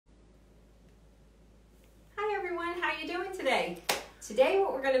doing today? Today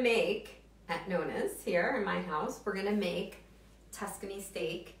what we're gonna make at Nonna's here in my house, we're gonna make Tuscan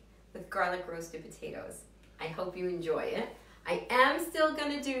steak with garlic roasted potatoes. I hope you enjoy it. I am still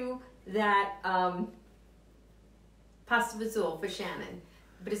gonna do that pasta fazool for Shannon,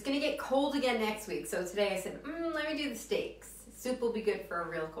 but it's gonna get cold again next week. So today I said, let me do the steaks. Soup will be good for a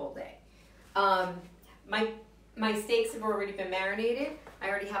real cold day. My steaks have already been marinated. I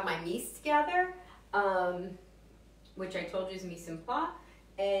already have my mise together, which I told you is mise en plat,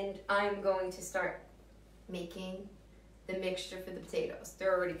 and I'm going to start making the mixture for the potatoes.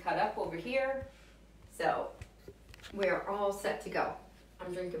 They're already cut up over here, so we're all set to go.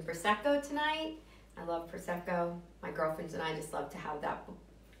 I'm drinking Prosecco tonight. I love Prosecco. My girlfriends and I just love to have that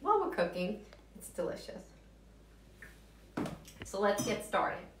while we're cooking. It's delicious. So let's get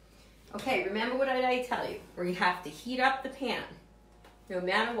started. Okay, remember what did I tell you? We have to heat up the pan. No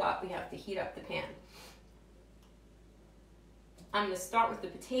matter what, we have to heat up the pan. I'm going to start with the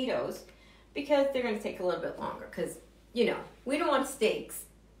potatoes because they're going to take a little bit longer because, you know, we don't want steaks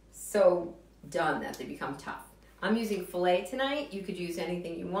so done that they become tough. I'm using filet tonight. You could use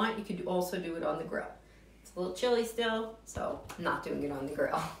anything you want. You could also do it on the grill. It's a little chilly still, so I'm not doing it on the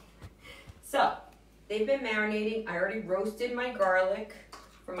grill. So, they've been marinating. I already roasted my garlic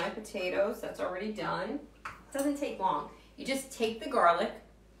for my potatoes. That's already done. It doesn't take long. You just take the garlic.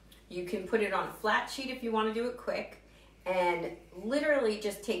 You can put it on a flat sheet if you want to do it quick. And literally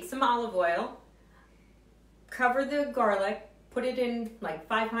just take some olive oil, cover the garlic, put it in like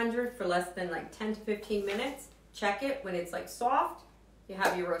 500 for less than like 10 to 15 minutes. Check it. When it's like soft, you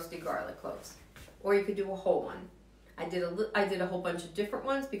have your roasted garlic cloves. Or you could do a whole one. I did a whole bunch of different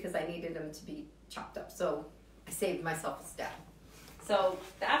ones because I needed them to be chopped up. So I saved myself a step. So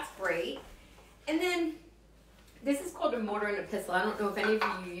that's great. And then this is called a mortar and a pestle. I don't know if any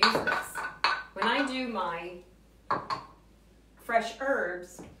of you use this. When I do my fresh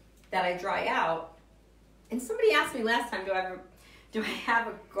herbs that I dry out, and somebody asked me last time, do I have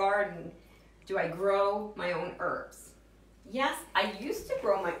a garden? Do I grow my own herbs? Yes, I used to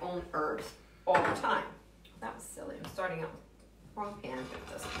grow my own herbs all the time. That was silly. I'm starting out with the wrong pan with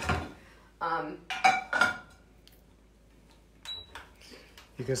this.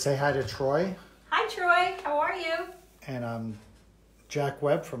 You can say hi to Troy. Hi, Troy. How are you? And Jack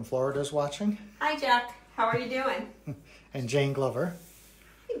Webb from Florida is watching. Hi, Jack. How are you doing? And Jane Glover.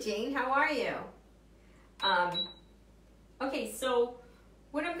 Hey, Jane. How are you? Okay, so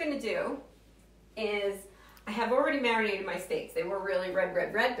what I'm going to do is I have already marinated my steaks. They were really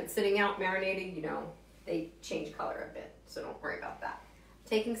red, but sitting out marinated, you know, they change color a bit, so don't worry about that. I'm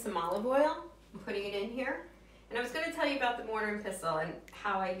taking some olive oil and putting it in here. And I was going to tell you about the mortar and pestle and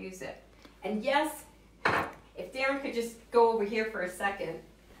how I use it. And yes, if Darren could just go over here for a second.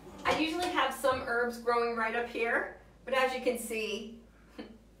 I usually have some herbs growing right up here, but as you can see,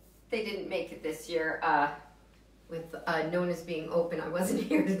 they didn't make it this year. With Nonnas being open, I wasn't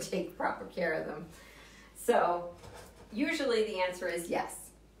here to take proper care of them. So usually the answer is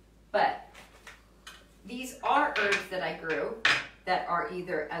yes. But these are herbs that I grew that are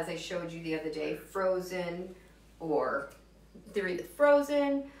either, as I showed you the other day, frozen, or they're either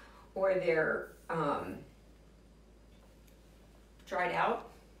frozen or they're dried out.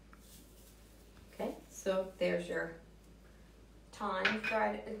 Okay, so there's your thyme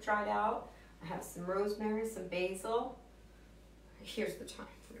dried out. I have some rosemary, some basil. Here's the thyme.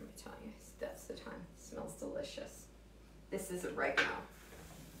 What am I telling you? That's the thyme. It smells delicious. This is oregano.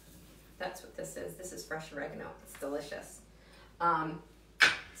 That's what this is. This is fresh oregano. It's delicious.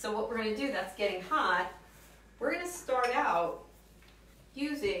 So what we're going to do, that's getting hot, we're going to start out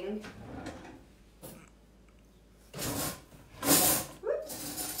using,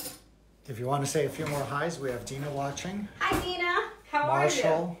 If you want to say a few more highs, we have Dina watching. Hi, Dina. How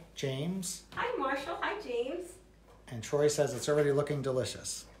Marshall, are you? James. Hi, Marshall. Hi, James. And Troy says it's already looking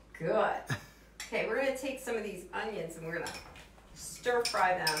delicious. Good. Okay, we're going to take some of these onions and we're going to stir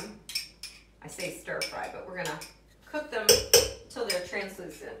fry them. I say stir fry, but we're going to cook them until they're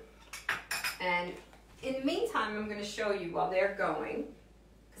translucent. And in the meantime, I'm going to show you while they're going,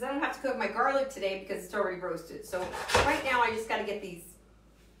 because I don't have to cook my garlic today because it's already roasted. So right now I just got to get these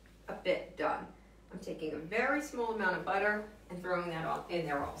a bit done. I'm taking a very small amount of butter and throwing that all in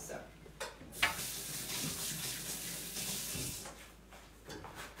there also.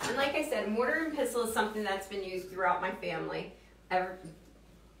 And like I said, mortar and pestle is something that's been used throughout my family.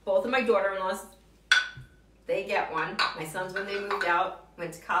 Both of my daughter-in-laws, they get one. My sons, when they moved out,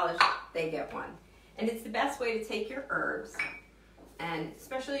 went to college, they get one. And it's the best way to take your herbs, and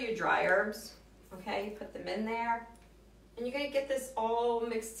especially your dry herbs, okay? You put them in there, and you're gonna get this all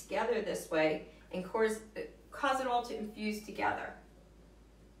mixed together this way and cause it all to infuse together.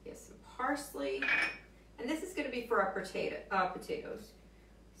 Get some parsley, and this is going to be for our potatoes.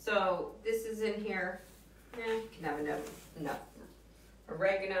 So this is in here. You can have enough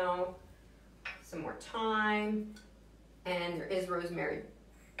oregano, some more thyme, and there is rosemary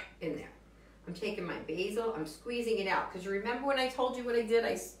in there. I'm taking my basil, I'm squeezing it out, because you remember when I told you what I did?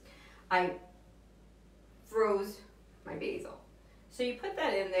 I froze my basil. So you put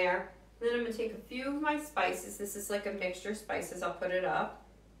that in there, and then I'm going to take a few of my spices. This is like a mixture of spices. I'll put it up,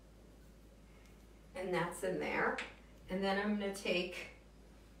 and that's in there. And then I'm going to take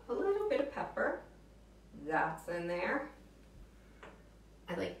a little bit of pepper. That's in there.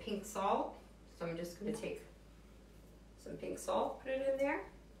 I like pink salt, so I'm just going to take some pink salt, put it in there.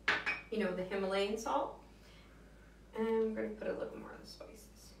 You know, the Himalayan salt. And I'm going to put a little more of the spices.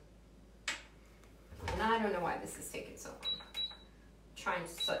 And I don't know why this is taking so long. I'm trying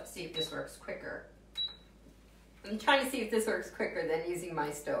to see if this works quicker. I'm trying to see if this works quicker than using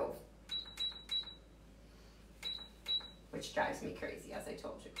my stove. Which drives me crazy, as I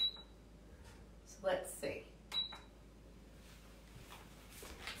told you. So let's see.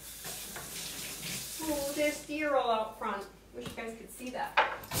 Oh, there's deer all out front. Wish you guys could see that.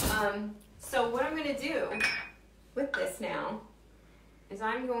 So what I'm going to do with this now is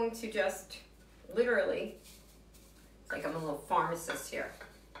I'm going to just literally, it's like I'm a little pharmacist here,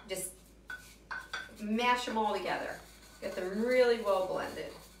 just mash them all together. Get them really well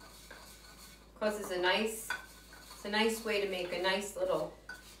blended. Because it's a nice way to make a nice little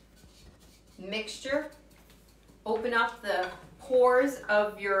mixture. Open up the pores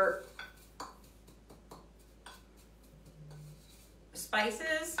of your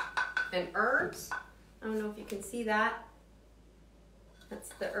spices and herbs. I don't know if you can see that. That's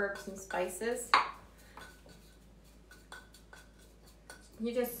the herbs and spices.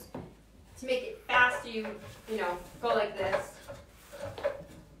 You just, to make it fast, you know, go like this.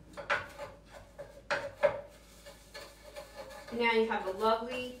 And now you have a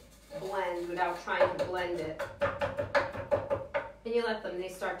lovely blend without trying to blend it. And you let them, they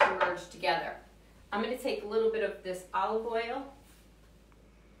start to merge together. I'm going to take a little bit of this olive oil,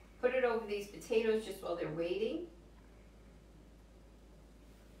 put it over these potatoes just while they're waiting.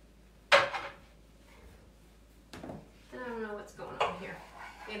 I don't know what's going on here.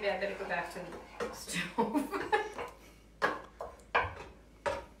 Maybe I better go back to the stove.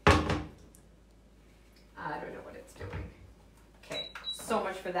 I don't know what it's doing. Okay, so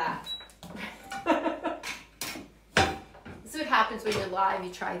much for that. This is what happens when you're live. You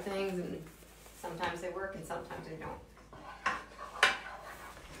try things and sometimes they work and sometimes they don't.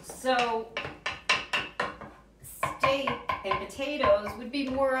 So, steak and potatoes would be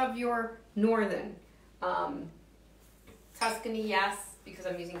more of your northern. Tuscany, yes, because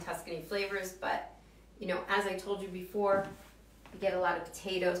I'm using Tuscany flavors, but, you know, as I told you before, you get a lot of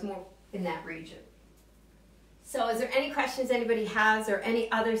potatoes more in that region. So is there any questions anybody has or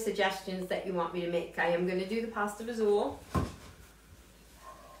any other suggestions that you want me to make? I am going to do the pasta vazzoule.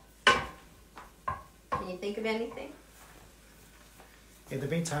 Can you think of anything? In the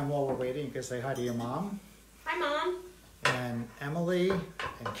meantime, while we're waiting, you can say hi to your mom. Hi, Mom. And Emily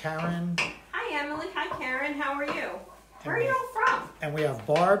and Karen. Hi, Emily. Hi, Karen. How are you? Where are you all from? And we have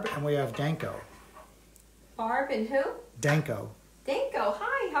Barb and we have Danko. Barb and who? Danko. Danko.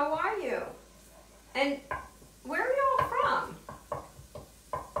 Hi, how are you? And where are you all from?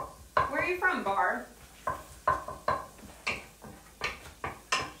 Where are you from, Barb?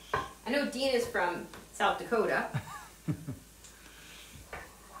 I know Dina's from South Dakota.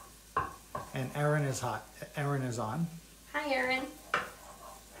 And Erin is hot. Erin is on. Hi, Erin.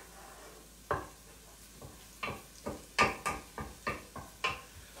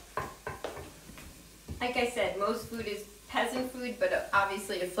 Like I said, most food is peasant food, but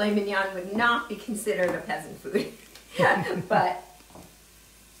obviously a filet mignon would not be considered a peasant food. But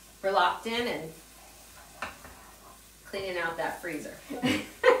we're locked in and cleaning out that freezer.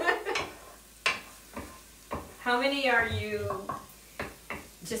 How many are you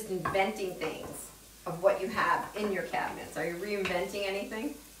just inventing things of what you have in your cabinets? Are you reinventing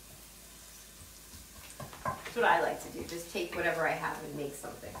anything? That's what I like to do, just take whatever I have and make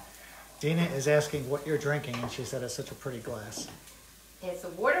something. Dina is asking what you're drinking, and she said it's such a pretty glass. It's a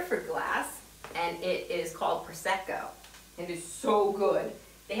Waterford glass, and it is called Prosecco. And it's so good.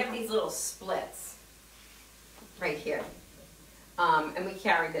 They have these little splits right here. And we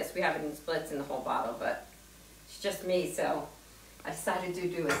carry this. We have it in splits in the whole bottle, but it's just me, so I decided to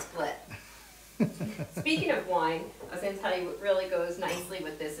do a split. Speaking of wine, I was going to tell you what really goes nicely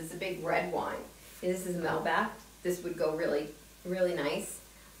with this is a big red wine. This is Melba. This would go really, really nice.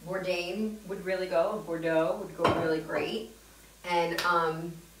 Bourdain would really go. Bordeaux would go really great. And I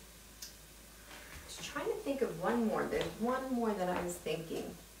was trying to think of one more. There's one more that I was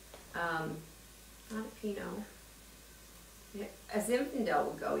thinking. Not a Pinot. Yeah, a Zinfandel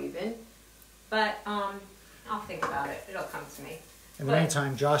would go even. But I'll think about it. It'll come to me. In the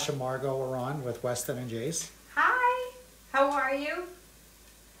meantime, Josh and Margot are on with Weston and Jace. Hi. How are you?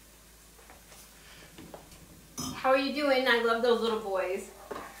 How are you doing? I love those little boys.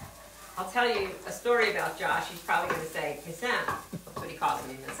 I'll tell you a story about Josh. He's probably going to say, Miss M. That's what he called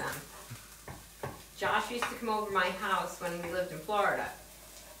me, Miss M. Josh used to come over to my house when we lived in Florida.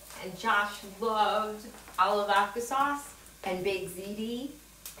 And Josh loved olive vodka sauce and baked ziti.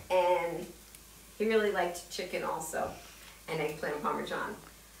 And he really liked chicken also. And eggplant parmesan.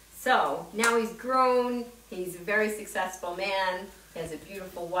 So now he's grown. He's a very successful man. He has a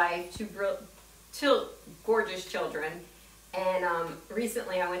beautiful wife, two gorgeous children. And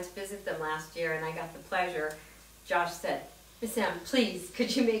recently I went to visit them last year and I got the pleasure. Josh said, Miss M, please,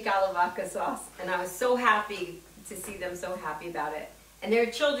 could you make olive vodka sauce? And I was so happy to see them so happy about it. And their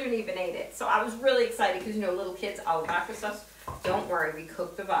children even ate it. So I was really excited because, you know, little kids, olive vodka sauce, don't worry, we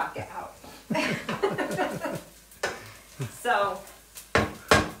cooked the vodka out. So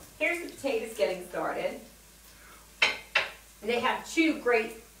here's the potatoes getting started. And they have two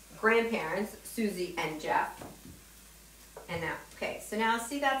great grandparents, Susie and Jeff. And now, okay, so now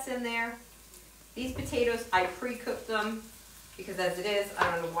see that's in there. These potatoes, I pre-cooked them because as it is, I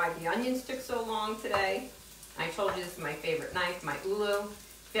don't know why the onions took so long today. I told you this is my favorite knife, my Ulu.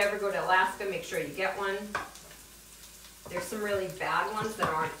 If you ever go to Alaska, make sure you get one. There's some really bad ones that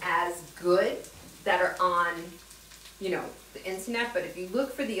aren't as good that are on, you know, the internet, but if you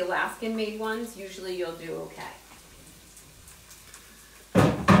look for the Alaskan made ones, usually you'll do okay.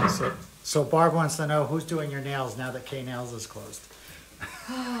 So Barb wants to know who's doing your nails now that K Nails is closed.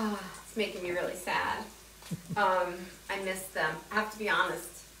 It's making me really sad. I miss them. I have to be honest.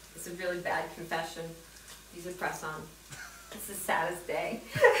 It's a really bad confession. These are press-on. It's the saddest day.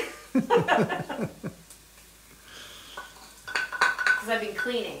 Because I've been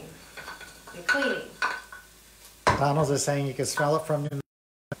cleaning. Donald is saying you can smell it from your...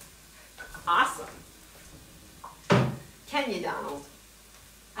 Awesome. Can you, Donald?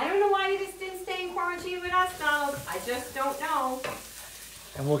 I don't know why you just didn't stay in quarantine with us, Donald. I just don't know.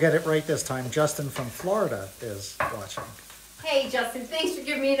 And we'll get it right this time. Justin from Florida is watching. Hey, Justin, thanks for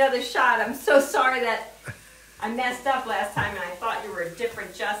giving me another shot. I'm so sorry that I messed up last time and I thought you were a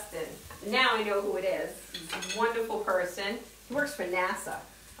different Justin. Now I know who it is. He's a wonderful person. He works for NASA.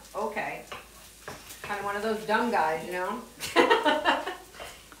 Okay. Kind of one of those dumb guys, you know?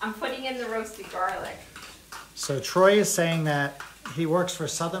 I'm putting in the roasted garlic. So Troy is saying that he works for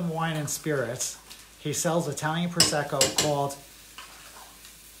Southern Wine and Spirits. He sells Italian Prosecco called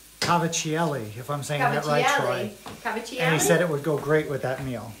Cavicchielli, if I'm saying that right, Troy. Cavicchielli? And he said it would go great with that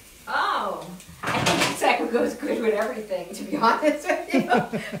meal. Oh, I think Prosecco goes good with everything, to be honest with you.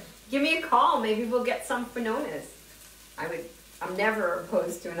 Give me a call. Maybe we'll get some for Nonnas. I'm never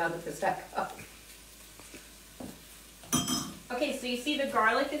opposed to another Prosecco. Okay, so you see the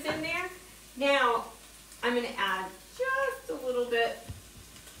garlic is in there? Now, I'm going to add just a little bit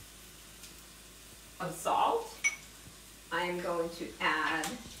of salt. I am going to add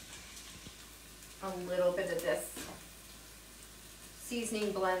a little bit of this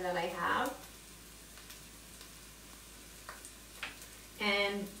seasoning blend that I have.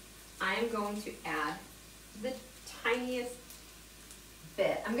 And I'm going to add the tiniest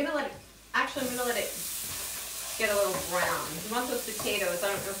bit. I'm going to let it get a little brown. You want those potatoes, I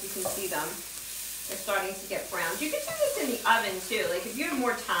don't know if you can see them. They're starting to get brown. You can do this in the oven too. Like if you have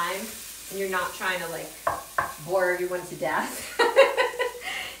more time and you're not trying to like bore everyone to death,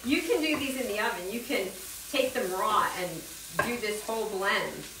 you can do these in the oven. You can take them raw and do this whole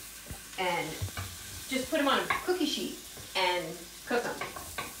blend and just put them on a cookie sheet and cook them.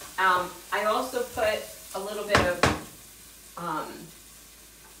 I also put a little bit of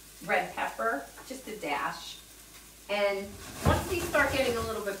red pepper, just a dash. And once these start getting a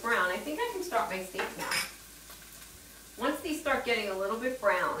little bit brown, I think I can start my steak now. Once these start getting a little bit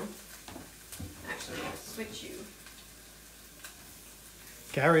brown, actually I'm going to switch you.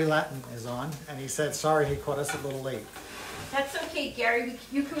 Gary Latin is on, and he said, sorry he caught us a little late. That's okay, Gary.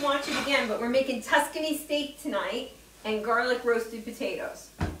 You can watch it again, but we're making Tuscan steak tonight and garlic roasted potatoes.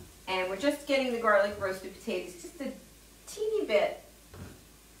 And we're just getting the garlic roasted potatoes just a teeny bit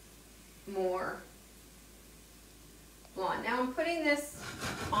more blonde. Now I'm putting this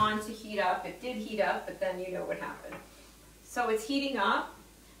on to heat up. It did heat up, but then you know what happened. So it's heating up.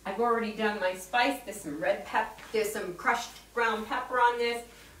 I've already done my spice. There's some red pepper. There's some crushed ground pepper on this.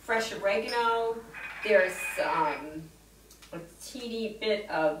 fresh oregano. There's a teeny bit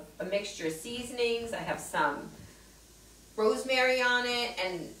of a mixture of seasonings. I have some rosemary on it,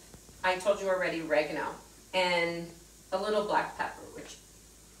 and I told you already oregano, and a little black pepper, which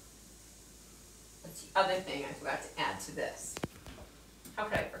that's the other thing I forgot to add to this. How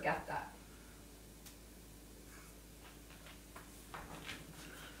could I forget that?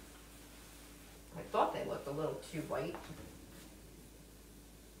 I thought they looked a little too white.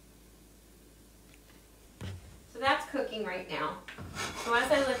 So that's cooking right now. So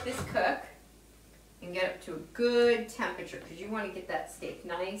as I let this cook and get up to a good temperature, because you want to get that steak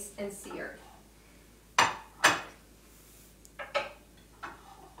nice and seared.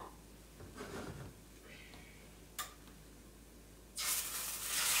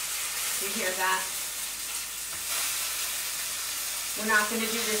 You hear that? We're not going to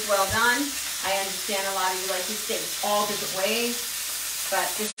do this well done. I understand a lot of you like your steaks all different ways, but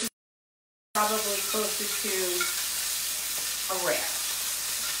this is probably closer to a rare.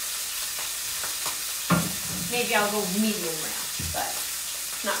 Maybe I'll go medium rare, but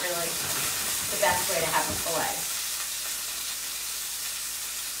it's not really the best way to have a fillet.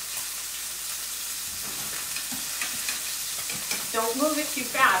 Don't move it too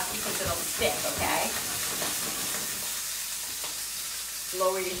fast because it'll stick, okay?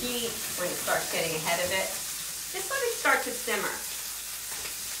 Lower your heat when it starts getting ahead of it. Just let it start to simmer.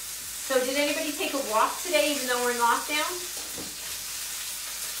 So did anybody take a walk today even though we're in lockdown?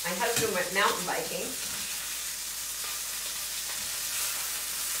 My husband went mountain biking.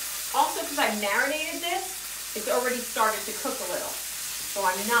 Also, because I marinated this, it's already started to cook a little. So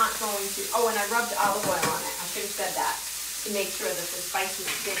I'm not going to, oh, and I rubbed olive oil on it. I should have said that to make sure that the spices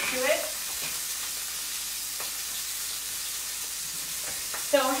stick to it.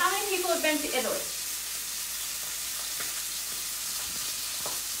 So how many people have been to Italy?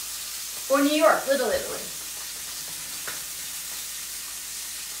 Or New York, Little Italy?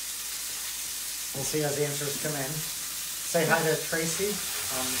 We'll see as the answers come in. Say hi to Tracy.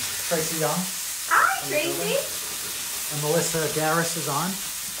 Tracy Young. Hi, Tracy. And Melissa Garris is on.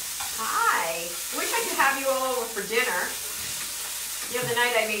 Hi. Wish I could have you all over for dinner. The other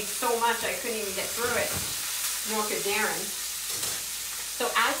night I made so much I couldn't even get through it. Nor could Darren. So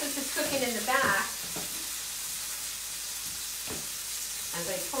as this is cooking in the back, as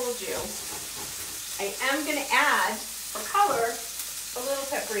I told you, I am going to add, for color, a little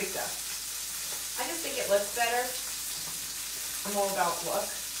paprika. I just think it looks better. I'm all about look.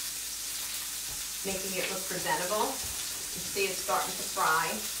 Making it look presentable. You see it's starting to fry.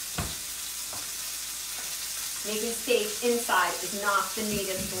 Making steak inside is not the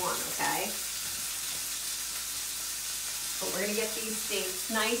neatest one, okay? But we're going to get these steaks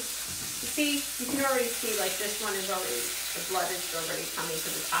nice. You see, you can already see, like this one is already, the blood is already coming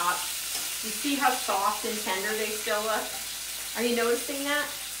to the top. You see how soft and tender they still look? Are you noticing that?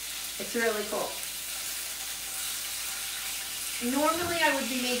 It's really cool. Normally I would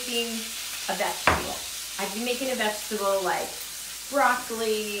be making a vegetable. I'd be making a vegetable like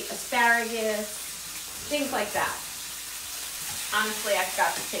broccoli, asparagus, things like that. Honestly, I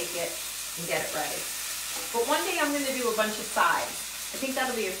forgot to take it and get it ready. But one day I'm going to do a bunch of sides. I think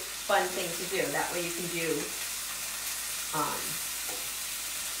that'll be a fun thing to do. That way you can do,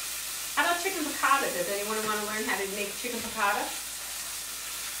 how about chicken piccata? Does anyone want to learn how to make chicken piccata?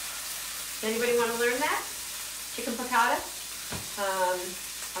 Does anybody want to learn that? Chicken piccata?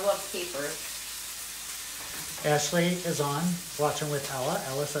 I love capers. Ashley is on, watching with Ella.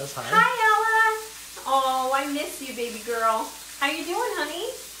 Ella says hi. Hi, Ella. Oh, I miss you, baby girl. How you doing, honey?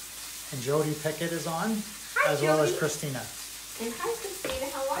 And Jody Pickett is on, Hi, as well as Jody. Christina. And hi, Christina.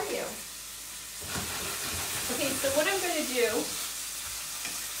 How are you? Okay, so what I'm going to do,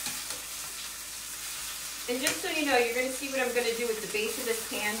 and just so you know, you're going to see what I'm going to do with the base of this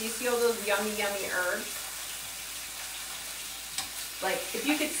pan. Do you see all those yummy, yummy herbs? Like, if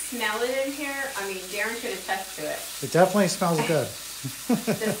you could smell it in here, I mean, Darren could attest to it. It definitely smells good.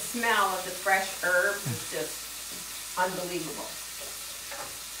 The smell of the fresh herbs is just unbelievable.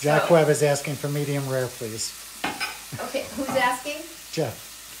 Jack So- Webb is asking for medium rare, please. Okay, who's asking? Jeff.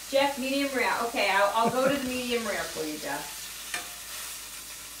 Jeff, medium rare. Okay, I'll go to the medium rare for you, Jeff.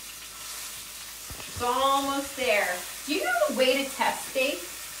 It's almost there. Do you know the way to test steak?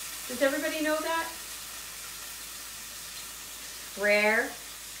 Does everybody know that? Rare,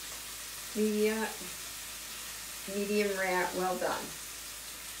 medium rare, well done.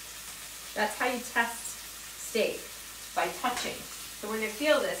 That's how you test steak, by touching. So when you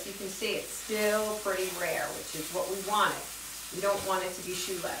feel this, you can see it's still pretty rare, which is what we want it. We don't want it to be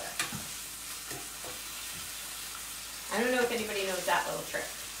shoe leather. I don't know if anybody knows that little trick.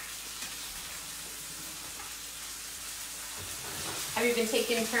 Have you been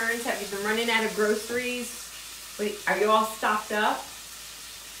taking turns? Have you been running out of groceries? Wait, are you all stocked up?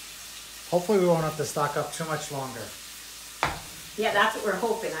 Hopefully we won't have to stock up too much longer. Yeah, that's what we're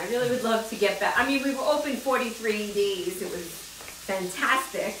hoping. I really would love to get back. I mean, we were open 43 days. It was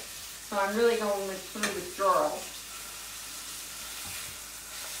fantastic. So I'm really going through withdrawals.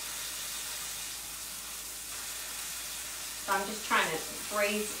 So I'm just trying to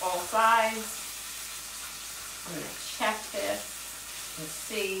braise all sides. I'm going to check this and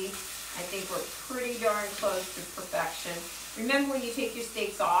see. I think we're pretty darn close to perfection. Remember when you take your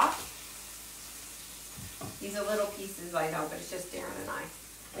steaks off? These are little pieces, I know, but it's just Darren and I.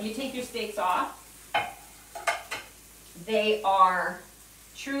 When you take your steaks off, they are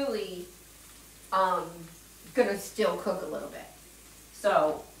truly gonna still cook a little bit.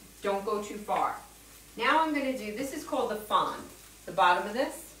 So don't go too far. Now I'm gonna do, this is called the fond. The bottom of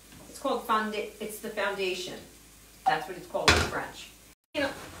this, it's called fond, it's the foundation. That's what it's called in French. You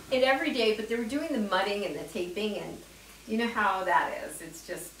know, it every day, but they were doing the mudding and the taping, and you know how that is. It's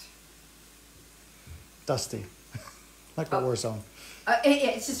just Dusty, like a war zone.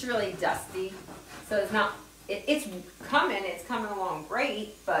 It's just really dusty. So it's not, it's coming along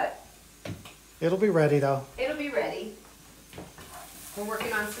great, but It'll be ready though. it'll be ready. We're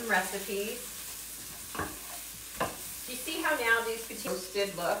working on some recipes. Do you see how now these potatoes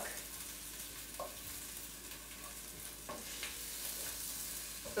did look?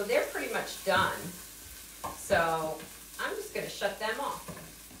 So they're pretty much done. So I'm just going to shut them off.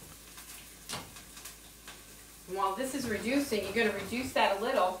 And while this is reducing, you're going to reduce that a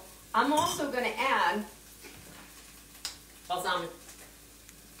little. I'm also going to add balsamic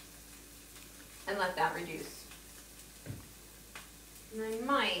and let that reduce. And I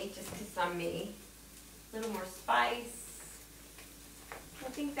might, just because I'm me, a little more spice. I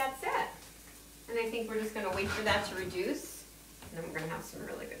think that's it. And I think we're just going to wait for that to reduce. And then we're going to have some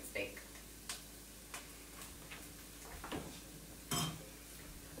really good steak.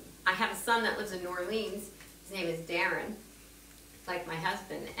 I have a son that lives in New Orleans. His name is Darren, like my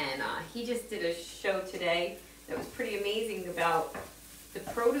husband. And he just did a show today that was pretty amazing about the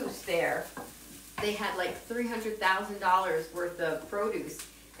produce there. They had like $300,000 worth of produce.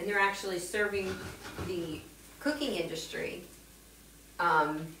 And they're actually serving the cooking industry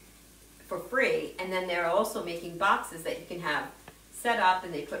for free. And then they're also making boxes that you can have set up,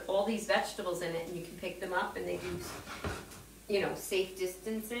 and they put all these vegetables in it, and you can pick them up, and they do, you know, safe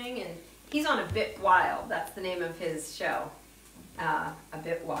distancing. And he's on A Bit Wild. That's the name of his show, A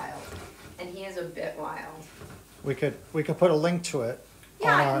Bit Wild. And he is a bit wild. We could put a link to it.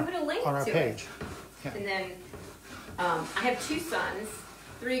 Yeah, on I our, can put a link on our to page. it. Yeah. And then I have 2 sons,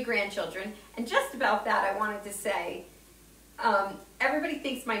 3 grandchildren, and just about that I wanted to say, everybody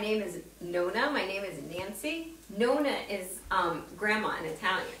thinks my name is Nonna. My name is Nancy. Nonna is grandma in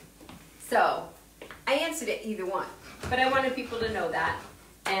Italian. So I answered it either one, but I wanted people to know that.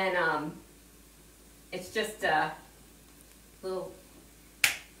 And it's just a little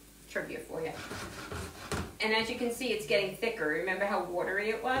trivia for you. And as you can see, it's getting thicker. Remember how watery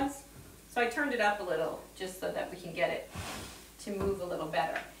it was? So I turned it up a little just so that we can get it to move a little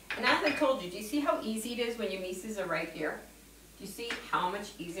better. And as I told you, do you see how easy it is when your mices are right here? Do you see how much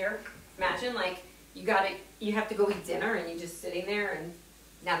easier? Imagine like you have to go eat dinner and you're just sitting there, and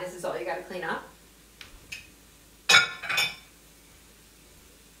now this is all you got to clean up.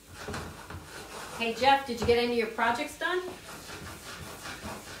 Hey Jeff, did you get any of your projects done?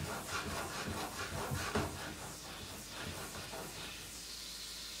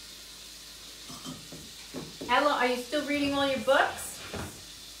 Ella, are you still reading all your books?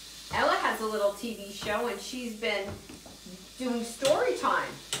 Ella has a little TV show, and she's been doing story time.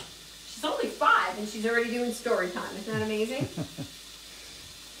 She's only 5 and she's already doing story time. Isn't that amazing?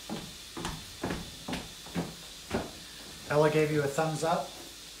 Ella gave you a thumbs up.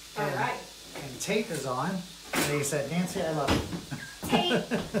 All right. And Tate is on. And he said, Nancy, I love you. Tate,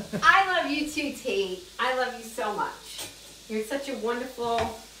 I love you too, Tate. I love you so much. You're such a wonderful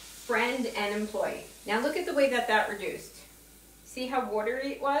friend and employee. Now look at the way that reduced. See how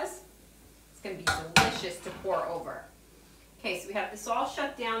watery it was? It's going to be delicious to pour over. Okay, so we have this all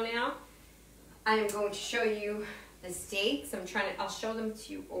shut down now. I am going to show you the steaks. I'll show them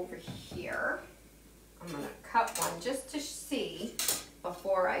to you over here. I'm going to cut one just to see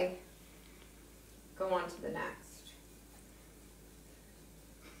before I go on to the next.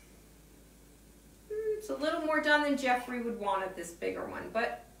 It's a little more done than Jeffrey would want at this bigger one,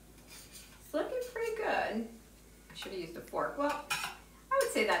 but it's looking pretty good. I should have used a fork. Well, I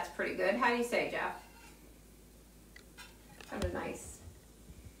would say that's pretty good. How do you say, Jeff? Kind of nice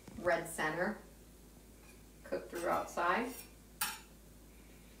red center. Cooked through outside.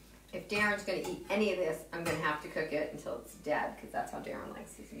 if Darren's gonna eat any of this, I'm gonna have to cook it until it's dead, because that's how Darren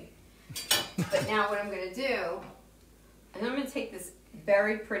likes his meat. But now what I'm gonna do, and I'm gonna take this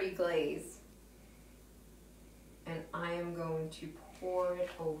very pretty glaze, and I am going to pour it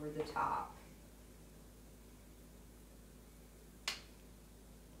over the top.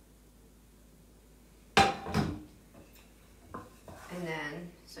 And then,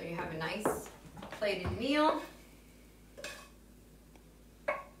 so you have a nice plated meal.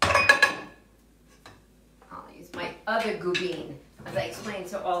 I'll use my other goubine, as I explained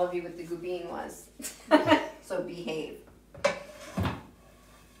to all of you what the goubine was. So behave.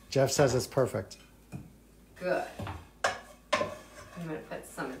 Jeff says it's perfect. Good. I'm going to put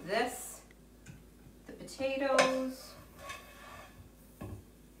some of this, the potatoes.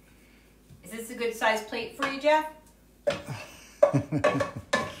 Is this a good sized plate for you, Jeff?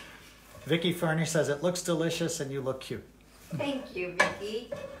 Vicky Furnish says it looks delicious and you look cute. Thank you,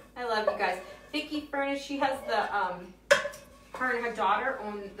 Vicky. I love you guys. Vicky Furnish, she has the, her and her daughter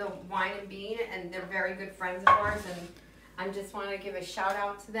own the Wine and Bean, and they're very good friends of ours, and I just want to give a shout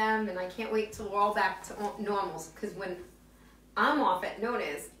out to them, and I can't wait till we're all back to normals, because when I'm off at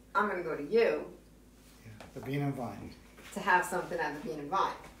Nonnas, I'm going to go to you. Yeah, the Bean and Vine. To have something at the Bean and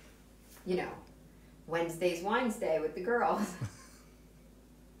Vine. You know, Wednesday's Wines Day with the girls.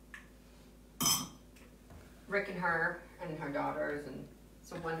 Rick and her daughters, and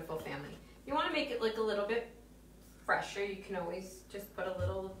it's a wonderful family. You want to make it look a little bit fresher, you can always just put a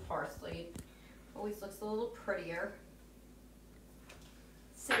little parsley. Always looks a little prettier.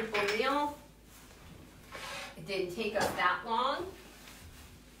 Simple meal. It didn't take us that long.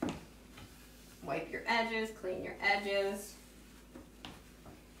 Wipe your edges, clean your edges.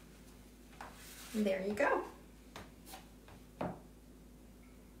 And there you go.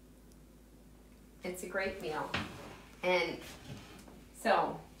 It's a great meal. And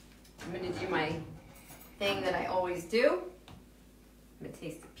so, I'm going to do my thing that I always do. I'm going to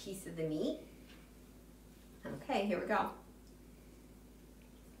taste a piece of the meat. Okay, here we go.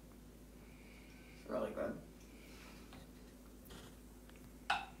 It's really good.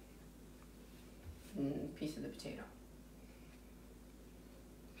 And a piece of the potato.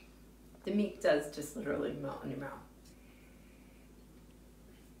 The meat does just literally melt in your mouth.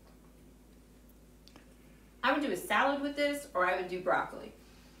 I would do a salad with this, or I would do broccoli.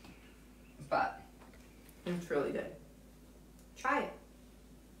 But it's really good. Try it.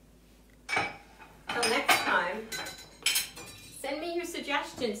 Till next time, send me your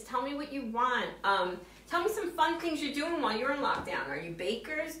suggestions. Tell me what you want. Tell me some fun things you're doing while you're in lockdown. Are you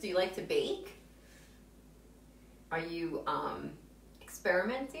bakers? Do you like to bake? Are you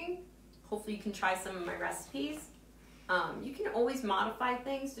experimenting? Hopefully you can try some of my recipes. You can always modify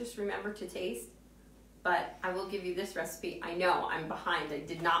things. Just remember to taste. But I will give you this recipe. I know I'm behind. I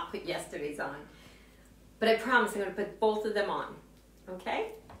did not put yesterday's on. But I promise I'm going to put both of them on.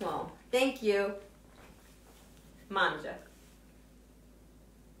 Okay? Well, thank you. Manja.